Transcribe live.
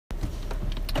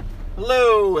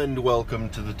Hello and welcome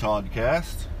to the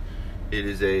Toddcast. It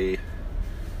is a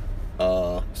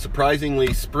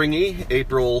surprisingly springy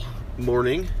April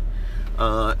morning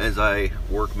as I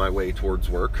work my way towards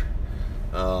work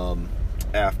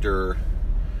after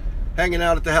hanging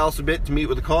out at the house a bit to meet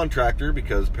with a contractor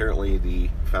because apparently the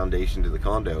foundation to the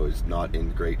condo is not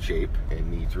in great shape and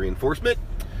needs reinforcement.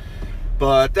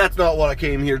 But that's not what I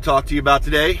came here to talk to you about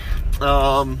today.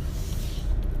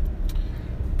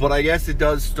 But I guess it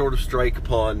does sort of strike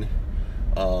upon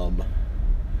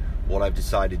what I've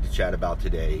decided to chat about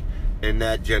today, and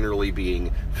that generally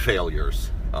being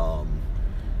failures.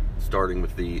 Starting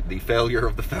with the failure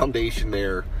of the foundation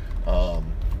there,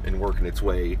 and working its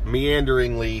way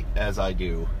meanderingly as I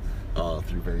do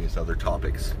through various other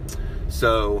topics.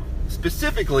 So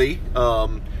specifically,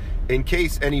 in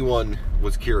case anyone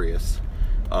was curious,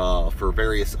 for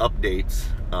various updates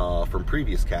from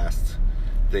previous casts,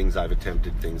 things I've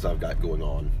attempted, things I've got going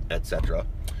on, etc.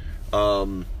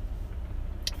 For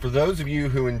those of you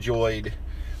who enjoyed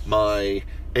my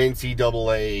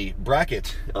NCAA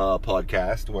bracket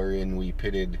podcast, wherein we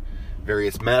pitted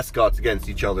various mascots against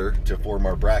each other to form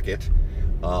our bracket,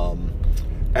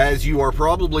 as you are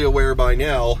probably aware by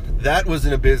now, that was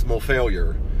an abysmal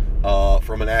failure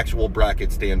from an actual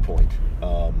bracket standpoint.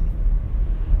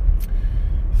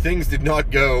 Things did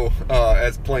not go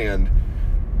as planned.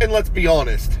 And let's be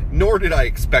honest, nor did I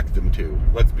expect them to.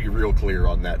 Let's be real clear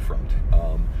on that front.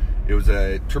 It was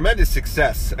a tremendous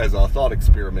success as a thought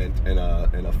experiment and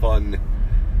a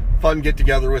fun get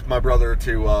together with my brother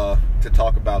to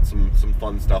talk about some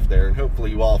fun stuff there, and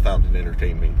hopefully you all found it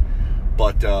entertaining.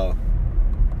 But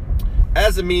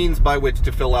as a means by which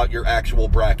to fill out your actual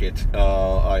bracket,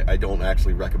 I don't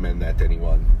actually recommend that to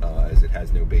anyone, as it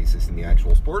has no basis in the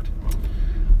actual sport.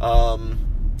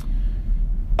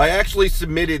 I actually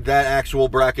submitted that actual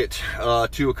bracket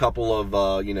to a couple of,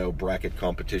 bracket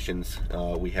competitions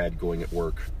we had going at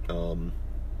work.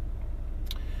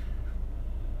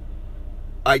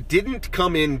 I didn't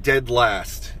come in dead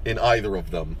last in either of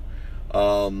them.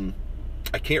 I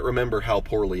can't remember how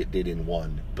poorly it did in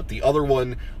one, but the other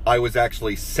one, I was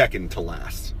actually second to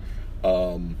last.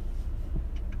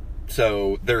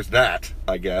 So there's that,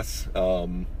 I guess.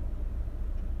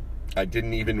 I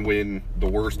didn't even win the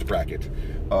worst bracket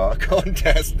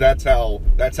contest. That's how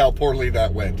poorly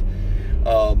that went.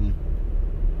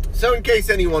 So in case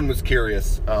anyone was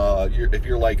curious, if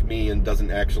you're like me and doesn't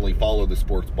actually follow the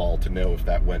sports ball to know if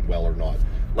that went well or not,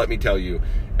 let me tell you,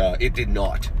 it did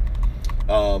not.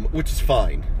 Which is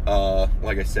fine.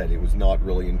 Like I said, it was not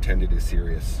really intended as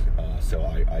serious. So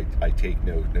I take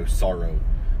no sorrow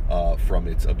from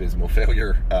its abysmal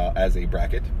failure as a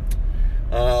bracket.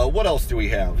 What else do we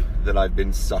have that I've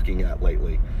been sucking at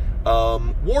lately?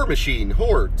 War Machine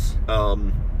Hordes.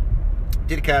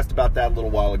 Did a cast about that a little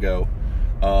while ago,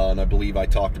 and I believe I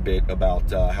talked a bit about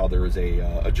how there is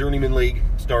a Journeyman League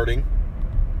starting.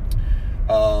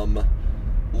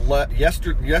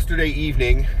 Yesterday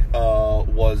evening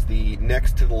was the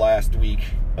next to the last week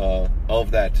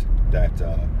of that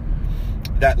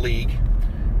league,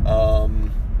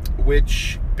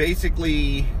 which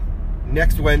basically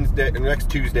next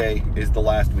Tuesday is the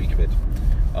last week of it,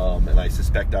 and I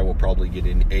suspect I will probably get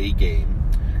in a game,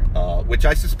 which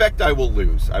I suspect I will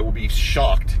lose. I will be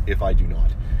shocked if I do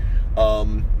not.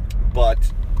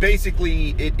 But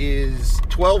basically, it is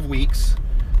 12 weeks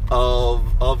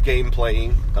of game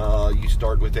playing. You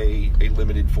start with a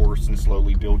limited force and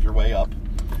slowly build your way up.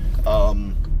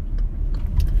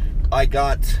 I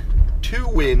got 2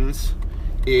 wins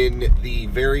in the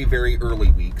very, very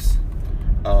early weeks,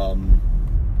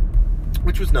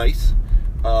 which was nice,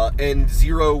 and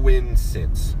 0 wins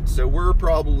since. So we're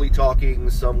probably talking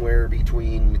somewhere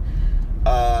between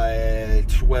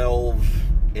 12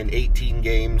 and 18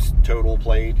 games total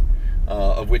played,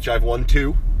 of which I've won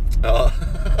 2.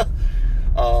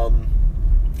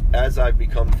 As I've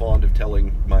become fond of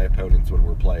telling my opponents when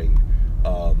we're playing,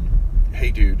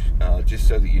 hey dude, just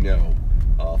so that you know,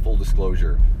 full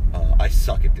disclosure, I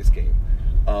suck at this game,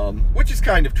 which is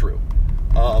kind of true.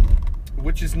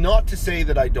 Which is not to say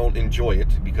that I don't enjoy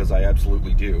it, because I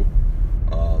absolutely do.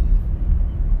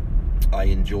 I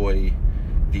enjoy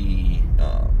the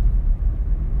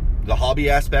hobby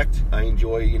aspect. I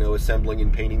enjoy, assembling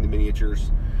and painting the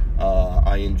miniatures.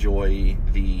 I enjoy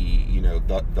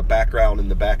the background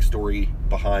and the backstory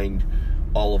behind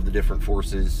all of the different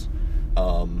forces.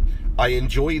 I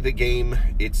enjoy the game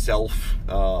itself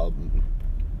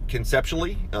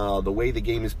conceptually, the way the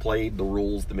game is played, the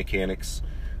rules, the mechanics,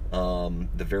 the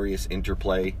various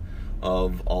interplay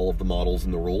of all of the models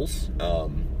and the rules.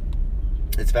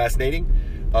 It's fascinating.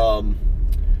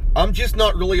 I'm just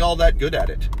not really all that good at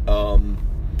it.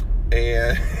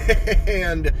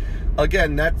 And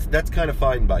again, that's kind of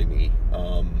fine by me.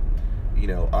 You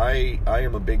know, I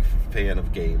am a big fan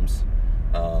of games.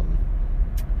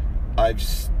 I've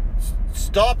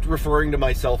stopped referring to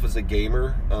myself as a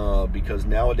gamer, because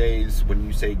nowadays when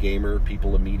you say gamer,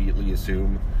 people immediately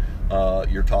assume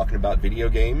you're talking about video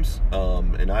games,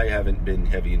 and I haven't been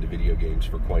heavy into video games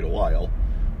for quite a while,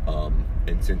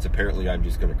 and since apparently I'm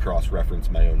just going to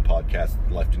cross-reference my own podcast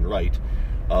left and right,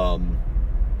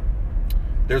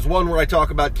 there's one where I talk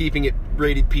about keeping it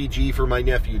rated PG for my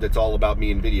nephew that's all about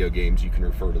me and video games. You can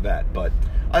refer to that, but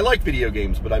I like video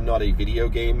games, but I'm not a video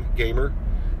game gamer.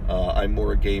 I'm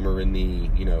more a gamer in the,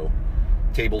 you know,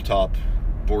 tabletop,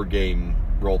 board game,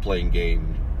 role-playing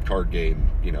game, card game,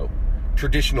 you know,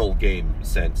 traditional game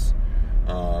sense.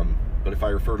 But if I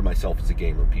refer to myself as a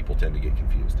gamer, people tend to get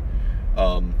confused.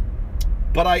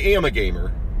 But I am a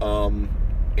gamer,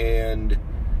 and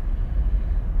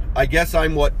I guess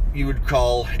I'm what you would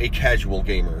call a casual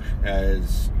gamer,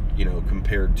 as, you know,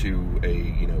 compared to a,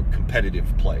 you know, competitive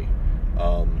play.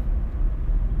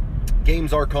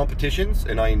 Games are competitions,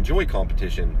 and I enjoy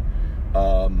competition.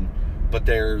 But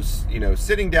there's, you know,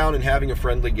 sitting down and having a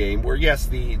friendly game where, yes,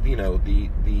 the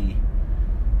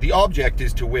object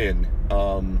is to win,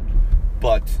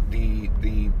 but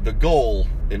the goal,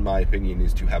 in my opinion,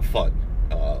 is to have fun,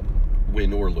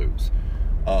 win or lose.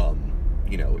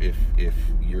 You know, if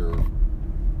you're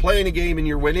playing a game and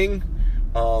you're winning,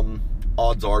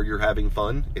 odds are you're having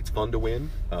fun. It's fun to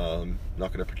win. Not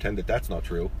going to pretend that that's not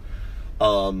true.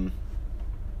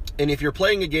 And if you're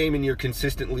playing a game and you're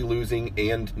consistently losing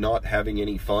and not having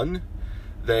any fun,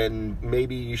 then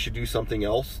maybe you should do something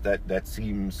else that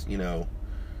seems, you know,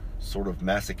 sort of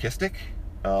masochistic.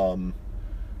 But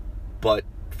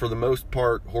for the most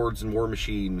part, Hordes and War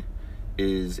Machine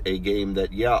is a game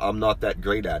that, yeah, I'm not that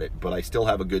great at it, but I still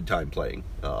have a good time playing.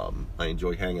 I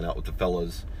enjoy hanging out with the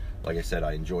fellas. Like I said,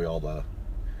 I enjoy all the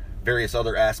various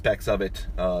other aspects of it.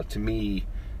 To me,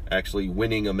 actually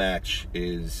winning a match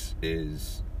is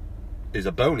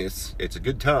a bonus. It's a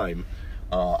good time.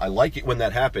 I like it when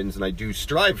that happens, and I do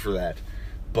strive for that.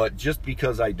 But just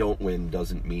because I don't win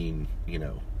doesn't mean, you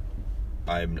know,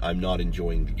 I'm not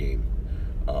enjoying the game.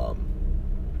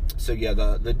 So yeah,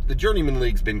 the Journeyman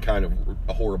League's been kind of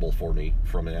horrible for me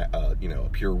from a you know, a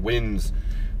pure wins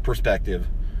perspective.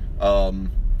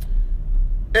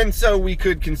 And so we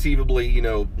could conceivably, you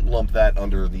know, lump that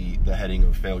under the heading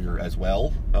of failure as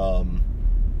well.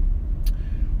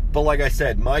 But like I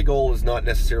said, my goal is not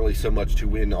necessarily so much to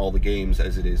win all the games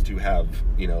as it is to have,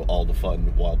 you know, all the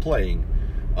fun while playing.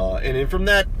 And from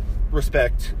that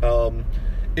respect,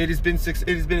 it has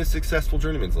been a successful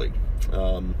Journeyman's League.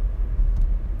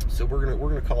 So we're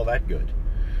gonna call that good.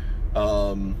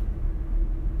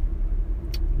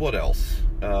 What else?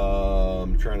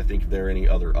 I'm trying to think if there are any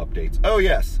other updates. Oh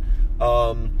yes,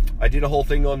 I did a whole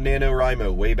thing on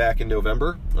NaNoWriMo way back in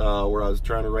November, where I was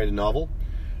trying to write a novel.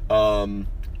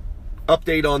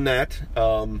 Update on that.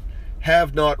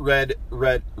 Have not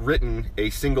written a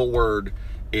single word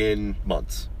in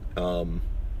months.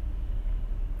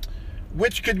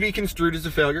 Which could be construed as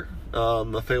a failure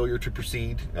to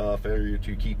proceed, a failure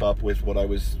to keep up with what I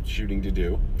was shooting to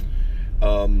do.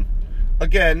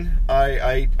 Again,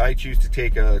 I choose to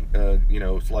take a you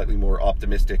know, slightly more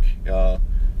optimistic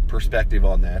perspective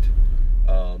on that.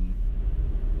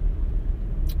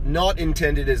 Not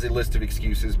intended as a list of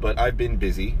excuses, but I've been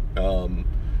busy.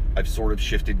 I've sort of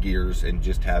shifted gears and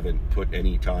just haven't put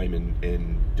any time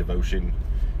and devotion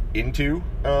into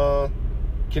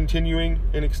continuing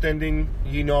and extending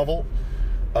Ye Novel.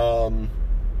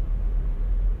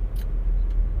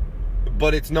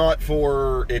 But it's not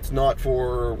for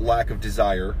lack of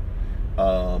desire.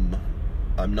 I'm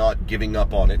not giving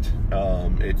up on it.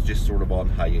 It's just sort of on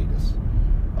hiatus.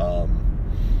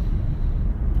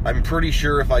 I'm pretty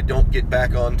sure if I don't get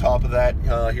back on top of that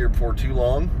here before too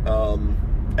long,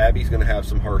 Abby's going to have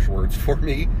some harsh words for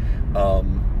me.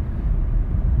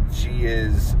 She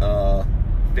is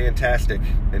fantastic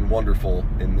and wonderful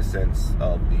in the sense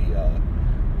of the,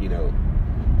 you know,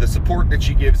 the support that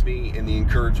she gives me and the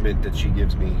encouragement that she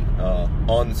gives me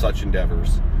on such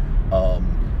endeavors.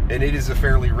 And it is a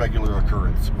fairly regular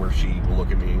occurrence where she will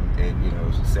look at me and you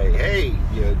know, say, hey,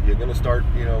 you're going to start,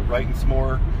 you know, writing some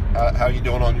more. How you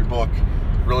doing on your book?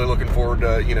 Really looking forward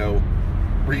to, you know,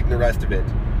 reading the rest of it.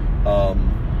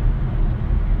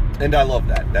 And I love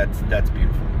that. That's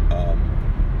beautiful.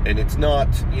 And it's not,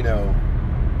 you know,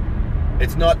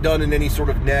 it's not done in any sort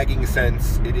of nagging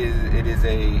sense. It is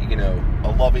a, you know,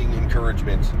 a loving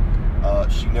encouragement.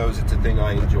 She knows it's a thing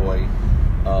I enjoy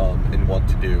and want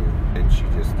to do, and she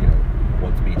just, you know,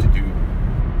 wants me to do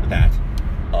that.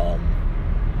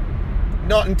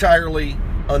 Not entirely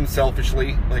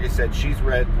unselfishly. Like I said, she's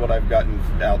read what I've gotten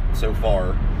out so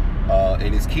far,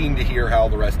 and is keen to hear how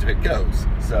the rest of it goes.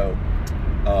 So,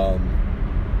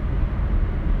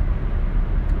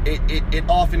 it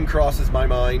often crosses my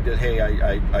mind that, hey,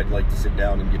 I'd like to sit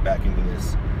down and get back into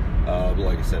this. But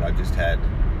like I said, I've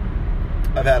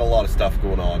had a lot of stuff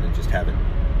going on and just haven't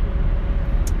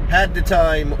had the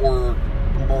time, or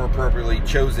more appropriately,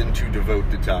 chosen to devote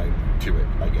the time to it,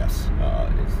 I guess,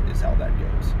 is how that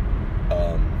goes.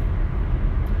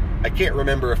 I can't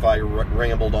remember if I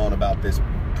rambled on about this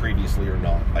previously or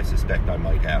not. I suspect I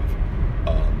might have.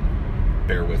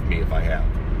 Bear with me if I have.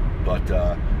 But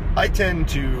I tend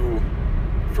to,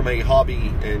 from a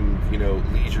hobby and,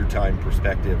 leisure time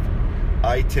perspective,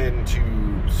 I tend to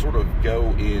sort of go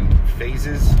in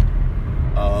phases,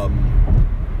 to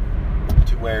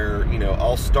where,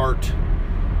 I'll start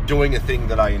doing a thing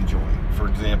that I enjoy. For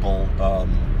example,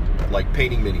 like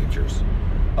painting miniatures.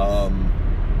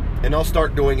 And I'll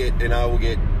start doing it, and I will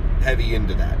get heavy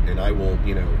into that, and I will,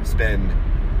 spend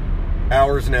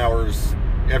hours and hours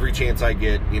every chance I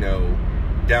get,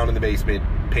 down in the basement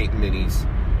painting minis,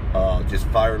 just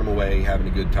firing them away, having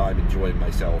a good time, enjoying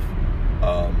myself,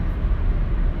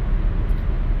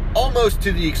 almost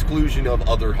to the exclusion of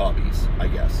other hobbies, I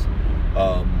guess.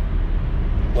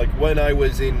 Like when I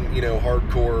was in,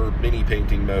 hardcore mini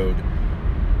painting mode,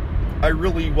 I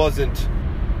really wasn't,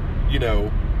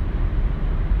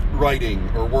 writing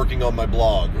or working on my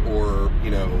blog, or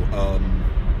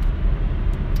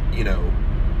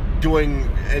doing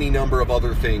any number of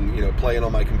other things, playing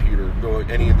on my computer, doing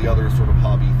any of the other sort of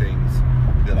hobby things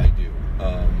that I do.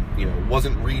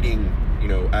 Wasn't reading,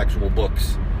 actual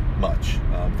books much.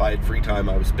 If I had free time,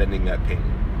 I was spending that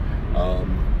painting.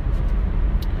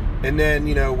 And then,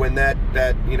 when that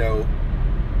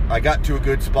I got to a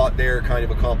good spot there, kind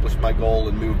of accomplished my goal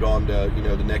and moved on to,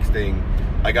 the next thing,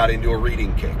 I got into a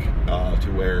reading kick,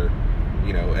 to where,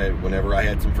 whenever I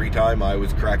had some free time, I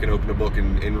was cracking open a book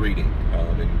and reading,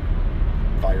 and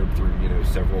fired through,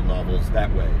 several novels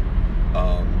that way.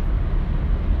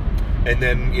 And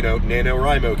then,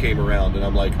 NaNoWriMo came around, and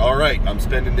I'm like, all right, I'm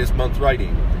spending this month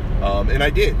writing. And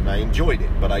I did, and I enjoyed it,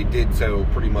 but I did so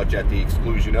pretty much at the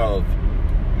exclusion of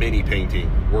mini painting,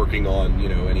 working on,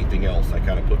 anything else. I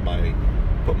kind of put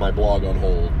my blog on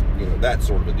hold, that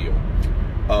sort of a deal.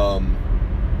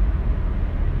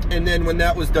 And then when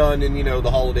that was done and,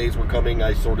 the holidays were coming,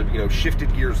 I sort of,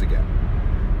 shifted gears again.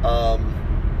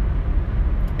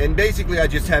 And basically I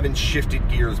just haven't shifted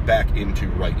gears back into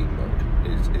writing mode,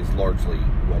 is largely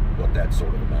what that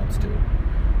sort of amounts to.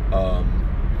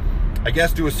 I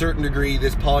guess to a certain degree,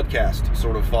 this podcast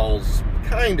sort of falls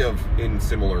kind of in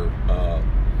similar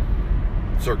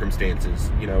circumstances.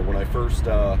 When I first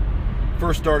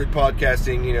started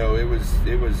podcasting,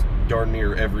 it was darn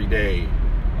near every day.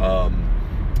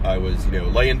 I was,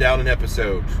 laying down an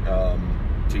episode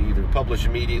to either publish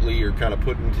immediately or kind of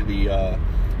put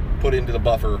into the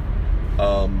buffer.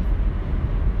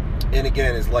 And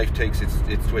again, as life takes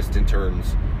its twists and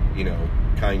turns,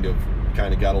 kind of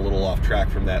got a little off track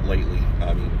from that lately.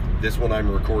 I mean, this one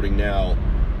I'm recording now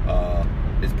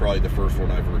is probably the first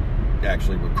one I've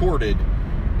actually recorded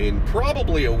in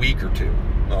probably a week or two,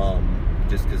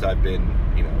 just because I've been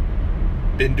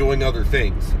doing other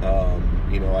things.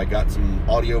 I got some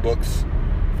audiobooks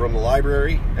from the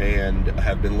library and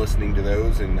have been listening to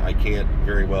those, and I can't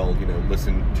very well,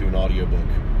 listen to an audiobook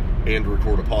and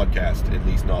record a podcast, at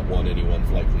least not one anyone's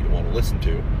likely to want to listen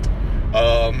to.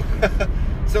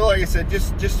 So like I said,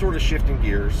 just sort of shifting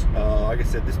gears. Like I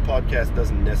said, this podcast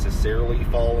doesn't necessarily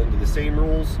fall into the same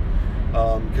rules,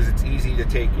 because it's easy to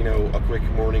take, a quick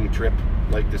morning trip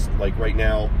like this, like right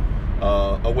now,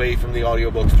 away from the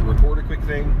audiobooks to record a quick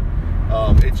thing.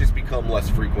 It's just become less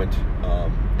frequent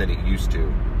than it used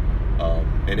to.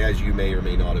 And as you may or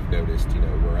may not have noticed,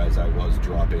 whereas I was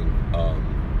dropping,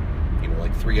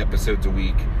 like 3 episodes a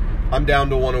week, I'm down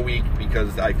to 1 a week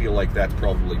because I feel like that's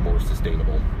probably more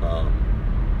sustainable.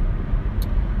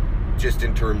 Just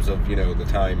in terms of, the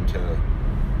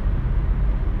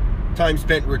time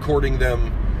spent recording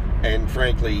them, and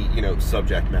frankly,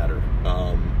 subject matter.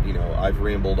 I've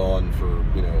rambled on for,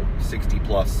 60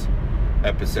 plus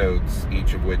episodes,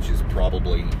 each of which is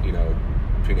probably,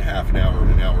 between a half an hour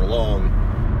and an hour long,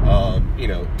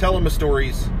 telling the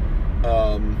stories,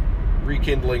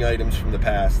 rekindling items from the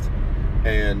past,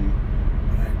 and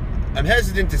I'm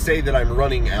hesitant to say that I'm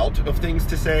running out of things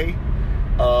to say,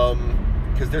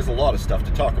 because there's a lot of stuff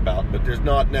to talk about, but there's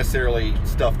not necessarily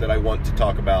stuff that I want to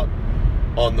talk about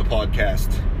on the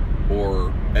podcast,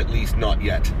 or at least not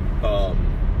yet.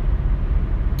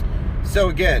 So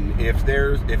again, if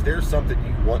there's something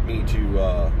you want me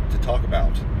to talk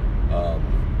about,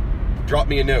 drop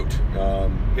me a note,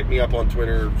 hit me up on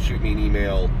Twitter, shoot me an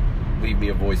email, leave me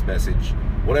a voice message,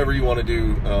 whatever you want to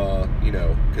do,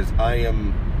 because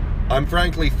I'm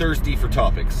frankly thirsty for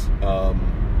topics.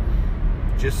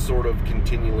 Just sort of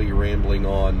continually rambling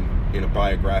on in a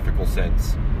biographical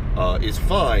sense is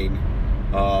fine,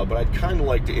 but I'd kind of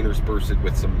like to intersperse it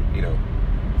with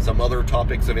some other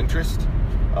topics of interest.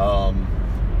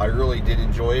 I really did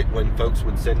enjoy it when folks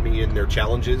would send me in their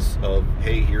challenges of,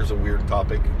 hey, here's a weird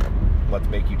topic, let's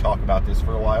make you talk about this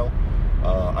for a while.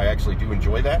 I actually do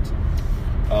enjoy that.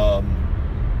 So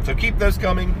keep those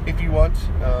coming if you want.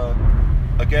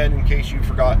 Again, in case you've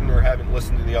forgotten or haven't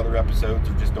listened to the other episodes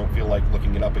or just don't feel like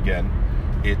looking it up again,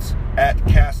 it's at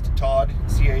CastTod,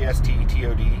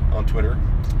 CASTTOD on Twitter.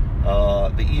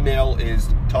 The email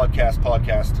is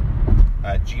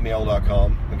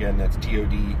toddcastpodcast@gmail.com. Again, that's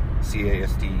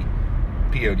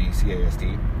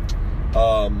TODCASTPODCAST.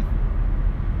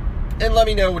 And let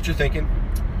me know what you're thinking.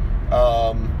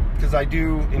 Because I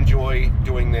do enjoy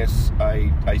doing this.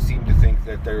 I seem to think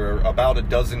that there are about a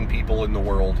dozen people in the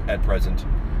world at present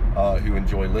who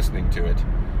enjoy listening to it.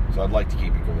 So I'd like to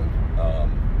keep it going.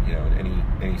 And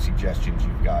any suggestions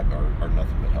you've got are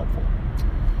nothing but helpful.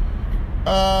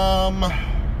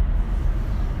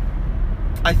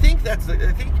 I think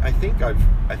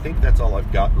that's all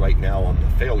I've got right now on the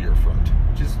failure front,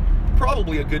 which is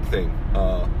probably a good thing.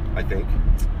 I think.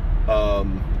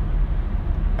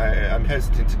 I'm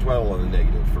hesitant to dwell on the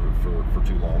negative for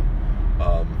too long,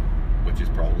 which is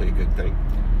probably a good thing.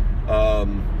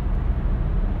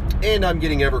 And I'm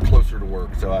getting ever closer to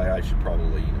work, so I should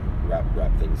probably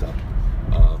wrap things up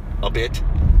a bit.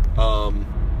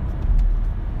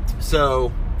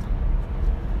 So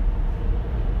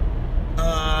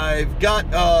I've got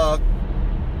a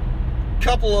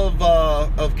couple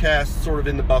of casts sort of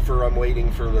in the buffer. I'm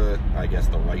waiting for the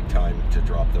right time to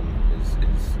drop them is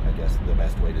I guess the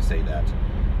best way to say that.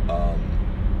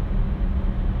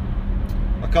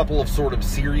 A couple of sort of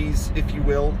series, if you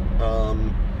will,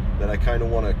 that I kind of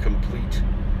want to complete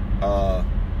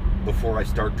before I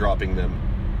start dropping them.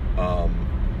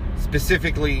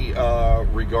 Specifically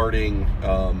regarding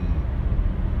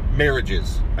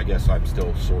marriages. I guess I'm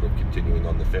still sort of continuing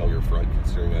on the failure front,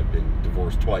 considering I've been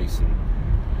divorced twice, and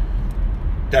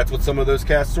that's what some of those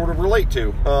casts sort of relate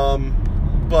to.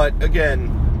 But again,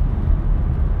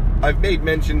 I've made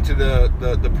mention to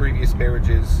the previous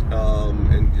marriages,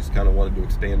 and just kind of wanted to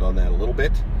expand on that a little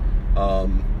bit,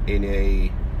 in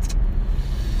a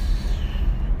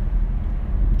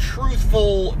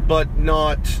truthful but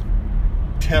not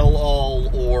tell-all,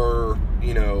 or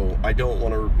I don't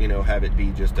want to have it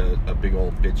be just a big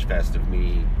old bitch fest of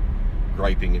me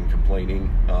griping and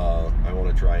complaining. I want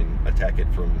to try and attack it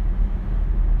from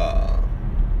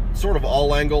sort of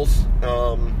all angles,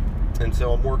 and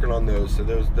so I'm working on those. So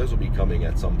those will be coming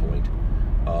at some point.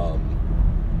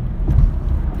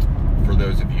 For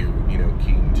those of you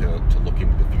keen to look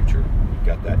into the future, we've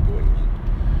got that going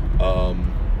on.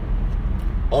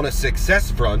 On a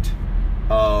success front,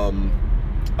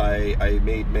 I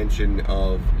made mention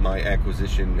of my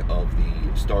acquisition of the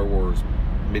Star Wars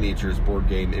miniatures board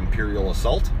game Imperial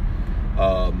Assault,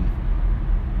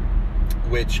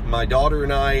 which my daughter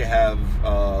and I have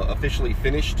officially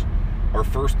finished our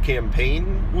first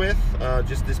campaign with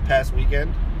just this past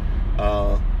weekend.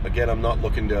 Again, I'm not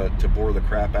looking to bore the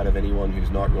crap out of anyone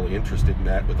who's not really interested in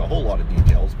that with a whole lot of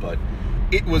details, but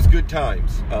it was good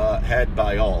times had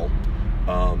by all.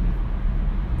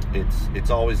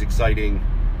 It's always exciting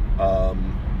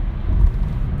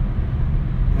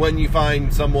when you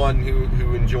find someone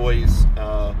who enjoys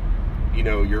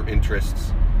your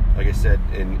interests. Like I said,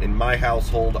 in my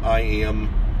household, I am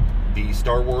the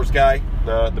Star Wars guy,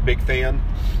 the big fan.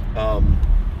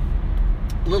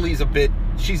 Lily's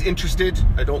she's interested.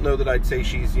 I don't know that I'd say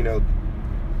she's a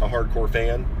hardcore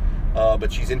fan,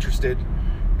 but she's interested.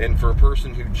 And for a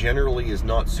person who generally is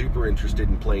not super interested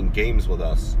in playing games with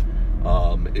us,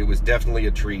 it was definitely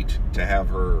a treat to have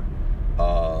her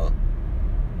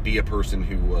be a person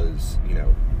who was,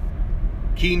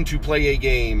 keen to play a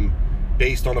game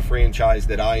based on a franchise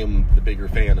that I am the bigger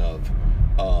fan of.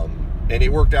 And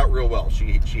it worked out real well.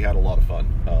 She had a lot of fun.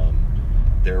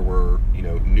 There were,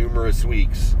 numerous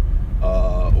weeks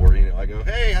where, I go,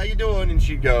 hey, how you doing? And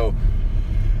she'd go,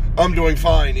 I'm doing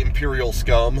fine, Imperial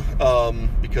scum,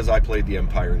 because I played the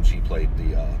Empire and she played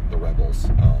the Rebels.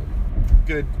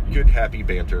 Good, happy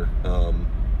banter.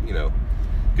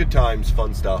 Good times,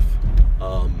 fun stuff.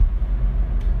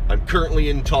 I'm currently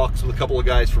in talks with a couple of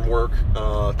guys from work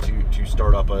to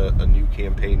start up a new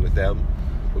campaign with them.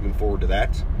 Looking forward to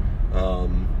that.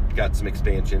 Got some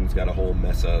expansions, got a whole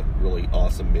mess of really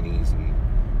awesome minis and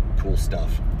cool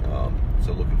stuff.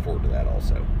 So looking forward to that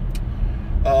also.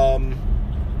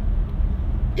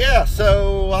 Yeah,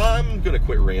 so I'm gonna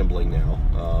quit rambling now.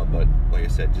 But like I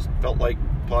said, just felt like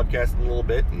podcasting a little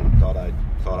bit and thought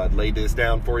I'd lay this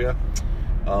down for you.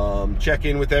 Check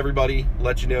in with everybody,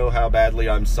 let you know how badly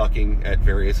I'm sucking at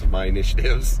various of my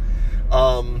initiatives.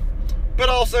 But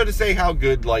also to say how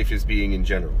good life is being in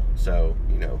general. So,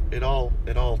 it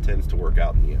all tends to work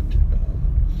out in the end.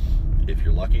 If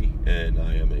you're lucky, and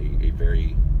I am a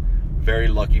very, very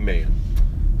lucky man.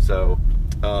 So,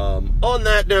 on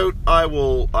that note, I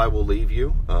will leave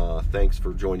you. Thanks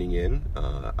for joining in.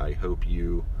 I hope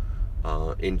you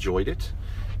enjoyed it.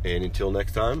 And until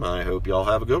next time, I hope y'all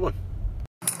have a good one.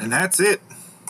 And that's it.